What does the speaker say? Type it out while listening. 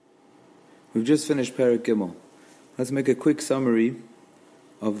We've just finished Perek Gimel. Let's make a quick summary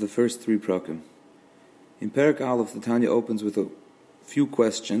of the first three prakim. In Perek Aleph, the Tanya opens with a few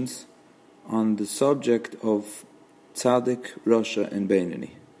questions on the subject of Tzaddik, Rasha, and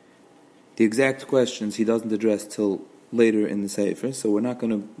Beinani. The exact questions he doesn't address till later in the Sefer, so we're not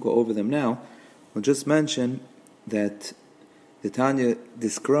going to go over them now. We'll just mention that the Tanya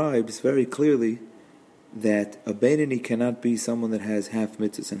describes very clearly that a Beinani cannot be someone that has half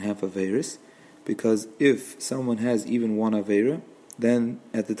mitzvahs and half averis, because if someone has even one avera, then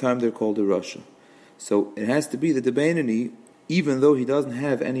at the time they're called a Rasha. So it has to be that the Beinani, even though he doesn't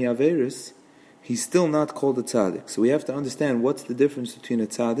have any averis, he's still not called a tzaddik. So we have to understand what's the difference between a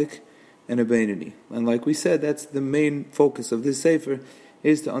tzaddik and a Beinani. And like we said, that's the main focus of this sefer,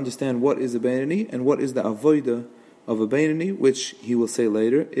 is to understand what is a Beinani and what is the avoida of a Beinani, which he will say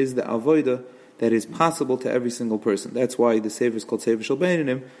later is the avoida that is possible to every single person. That's why the sefer is called Sefer Shel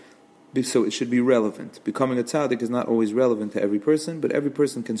Beinanim, so it should be relevant. Becoming a tzaddik is not always relevant to every person, but every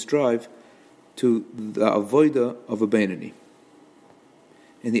person can strive to the avoida of a Beinani.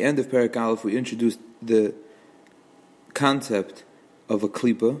 In the end of Perek Aleph, we introduced the concept of a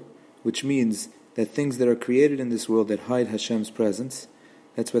klipa, which means that things that are created in this world that hide Hashem's presence,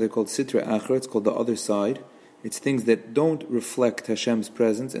 that's why they're called Sitra Achra, it's called the other side. It's things that don't reflect Hashem's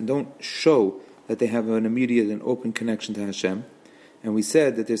presence and don't show that they have an immediate and open connection to Hashem. And we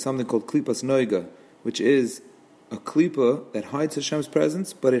said that there's something called Klipas Noiga, which is a klipa that hides Hashem's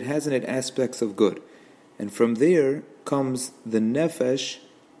presence, but it has in it aspects of good. And from there comes the nefesh,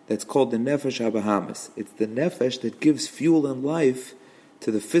 that's called the nefesh habahamis. It's the nefesh that gives fuel and life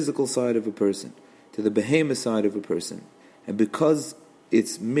to the physical side of a person, to the behemoth side of a person. And because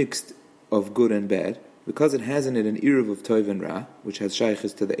it's mixed of good and bad, because it has in it an eruv of Tov and Ra, which has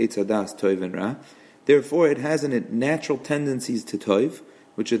shaykhs to the Eitz Hadas Tov and Ra, therefore it has in it natural tendencies to Tov,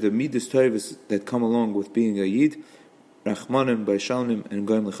 which are the midas Tovs that come along with being a Yid, Rachmanim, Baishalnim, and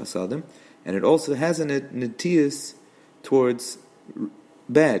Goyim L'chasadim, and it also has in it netiyas towards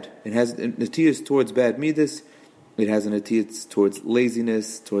bad. It has netiyas towards bad midas, it has an netiyas towards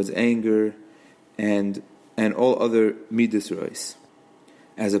laziness, towards anger, and all other midas rois,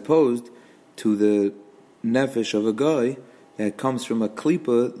 as opposed to the nefesh of a guy that comes from a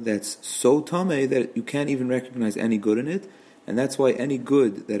klipa that's so tameh that you can't even recognize any good in it, and that's why any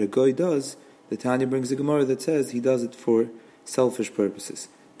good that a guy does, the Tanya brings a Gemara that says he does it for selfish purposes.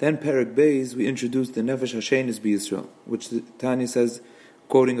 Then Perek Beis, we introduced the nefesh hashenis b'Yisrael, which the Tanya says,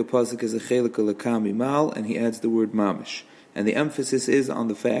 quoting a pasuk as a chelik lekami mal, and he adds the word mamish, and the emphasis is on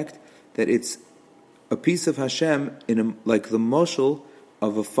the fact that it's a piece of Hashem like the moshel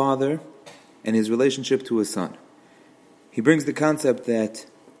of a father and his relationship to his son. He brings the concept that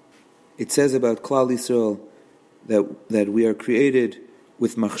it says about Klal Yisrael that we are created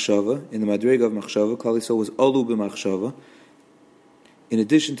with machshava, in the madrega of machshava. Klal Yisrael was olu b'machshava. In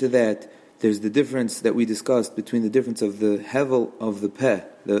addition to that, there's the difference that we discussed between the difference of the hevel of the peh,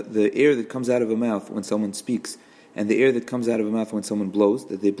 the air that comes out of a mouth when someone speaks, and the air that comes out of a mouth when someone blows,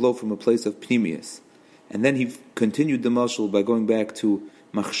 that they blow from a place of pnimius. And then he continued the mashal by going back to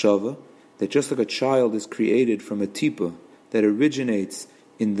machshava, that just like a child is created from a tipa that originates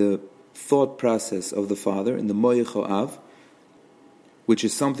in the thought process of the father, in the moyech ha'av, which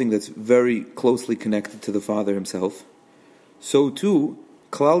is something that's very closely connected to the father himself, so too,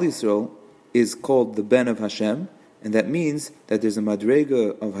 Klal Yisrael is called the Ben of Hashem, and that means that there's a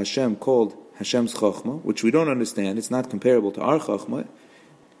madrega of Hashem called Hashem's Chochmah, which we don't understand, it's not comparable to our Chochmah,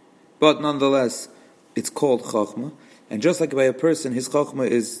 but nonetheless, it's called Chochmah, and just like by a person, his Chochmah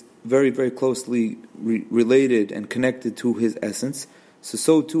is very, very closely related and connected to his essence.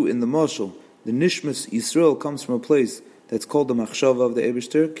 So too in the Moshel, the Nishmas Yisrael comes from a place that's called the Machshava of the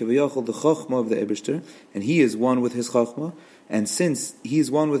Eibishter, Kevayachol the Chochmah of the Eibishter, and he is one with his Chochmah. And since he is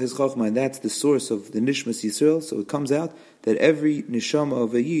one with his Chochmah, and that's the source of the Nishmas Yisrael, so it comes out that every Nishama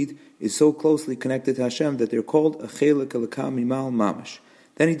of a Yid is so closely connected to Hashem that they're called a Chelik Elokam Mimal Mamash.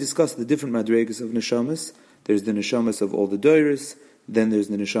 Then he discussed the different madregas of Neshamas. There's the Neshamas of all the Doiris, then there's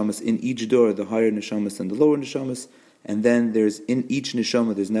the Neshamas in each door, the higher Neshamas and the lower Neshamas, and then there's in each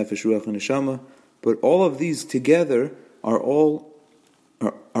Neshama, there's Nefesh, Ruach, and Neshama. But all of these together are all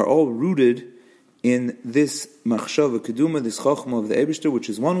rooted in this Machshava Keduma, this Chochmah of the Eibishter, which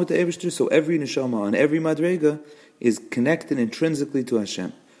is one with the Eibishter, so every Neshama on every Madrega is connected intrinsically to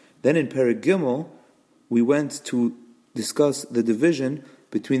Hashem. Then in Perek Gimel, we went to discuss the division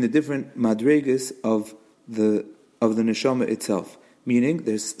between the different Madregas of the Neshama itself. Meaning,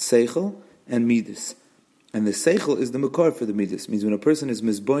 there's Seichel and Midas. And the Seichel is the Makar for the Midas. Means when a person is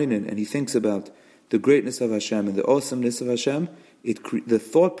Mizboinen and he thinks about the greatness of Hashem and the awesomeness of Hashem, the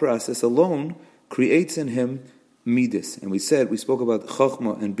thought process alone creates in him midas. And we spoke about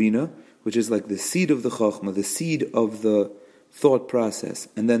Chachma and Bina, which is like the seed of the Chachma, the seed of the thought process,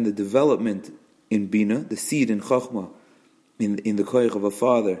 and then the development in Bina, the seed in Chachma, in the koyach of a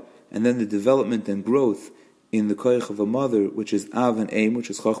father, and then the development and growth in the koyach of a mother, which is Av and Aim, which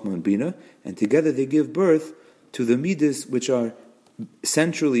is Chachma and Bina, and together they give birth to the midas, which are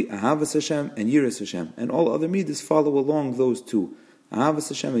centrally Ahavas Hashem and Yiras Hashem, and all other midas follow along those two, Ahavas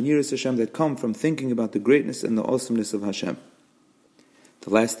Hashem and Yiras Hashem, that come from thinking about the greatness and the awesomeness of Hashem. The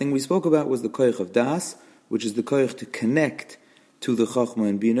last thing we spoke about was the koyach of Das, which is the koyach to connect to the Chachma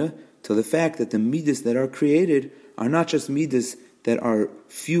and Bina, to the fact that the midas that are created are not just midas that are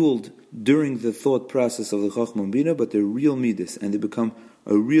fueled during the thought process of the Chachma and Bina, but they're real midas, and they become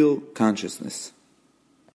a real consciousness.